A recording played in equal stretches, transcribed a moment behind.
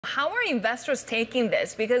How are investors taking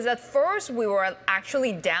this? Because at first we were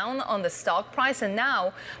actually down on the stock price and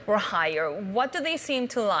now we're higher. What do they seem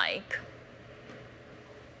to like?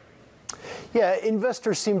 Yeah,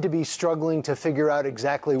 investors seem to be struggling to figure out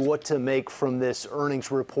exactly what to make from this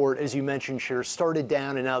earnings report. As you mentioned, shares started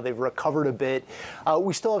down and now they've recovered a bit.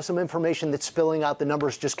 We still have some information that's spilling out. The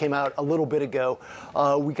numbers just came out a little bit ago.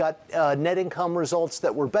 We got net income results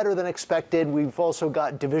that were better than expected. We've also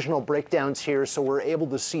got divisional breakdowns here, so we're able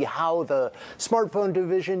to see how the smartphone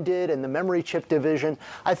division did and the memory chip division.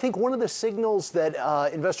 I think one of the signals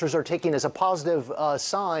that investors are taking as a positive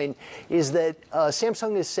sign is that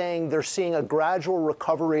Samsung is saying they're seeing a gradual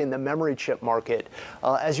recovery in the memory chip market.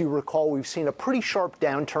 As you recall, we've seen a pretty sharp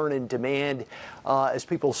downturn in demand as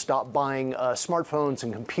people stop buying smartphones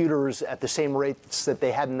and computers at the same rates that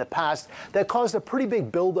they had in the past. That caused a pretty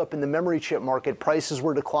big buildup in the memory chip market. Prices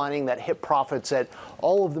were declining. That hit profits at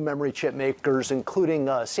all of the memory chip makers, including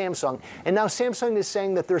Samsung. And now Samsung is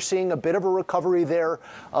saying that they're seeing a bit of a recovery there.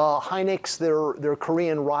 Hynix, their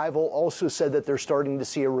Korean rival, also said that they're starting to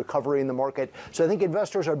see a recovery in the market. So I think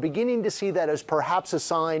investors are beginning to see that as perhaps a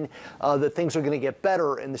sign that things are going to get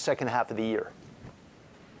better in the second half of the year.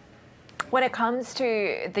 When it comes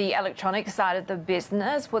to the electronic side of the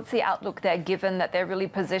business, what's the outlook there, given that they're really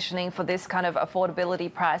positioning for this kind of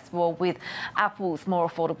affordability price war with Apple's more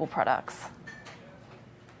affordable products?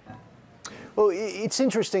 Well, it's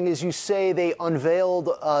interesting, as you say, they unveiled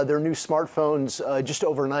their new smartphones just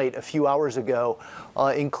overnight, a few hours ago,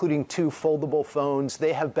 including 2 foldable phones.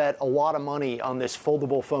 They have bet a lot of money on this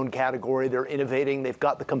foldable phone category. They're innovating. They've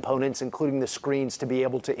got the components, including the screens, to be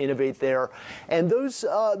able to innovate there. And those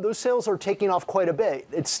sales are taking off quite a bit.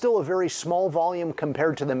 It's still a very small volume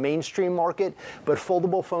compared to the mainstream market, but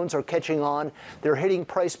foldable phones are catching on. They're hitting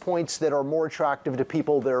price points that are more attractive to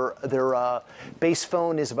people. Their base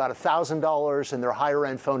phone is about $1,000. And their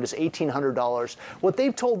higher-end phone is $1,800. What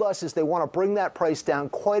they've told us is they want to bring that price down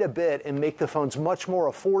quite a bit and make the phones much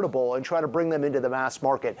more affordable and try to bring them into the mass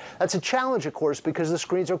market. That's a challenge, of course, because the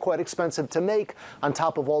screens are quite expensive to make on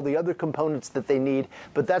top of all the other components that they need.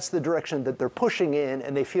 But that's the direction that they're pushing in,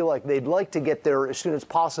 and they feel like they'd like to get there as soon as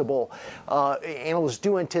possible. Analysts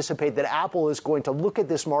do anticipate that Apple is going to look at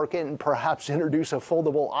this market and perhaps introduce a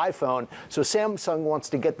foldable iPhone. So Samsung wants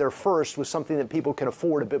to get there first with something that people can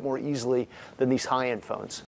afford a bit more easily than these high-end phones.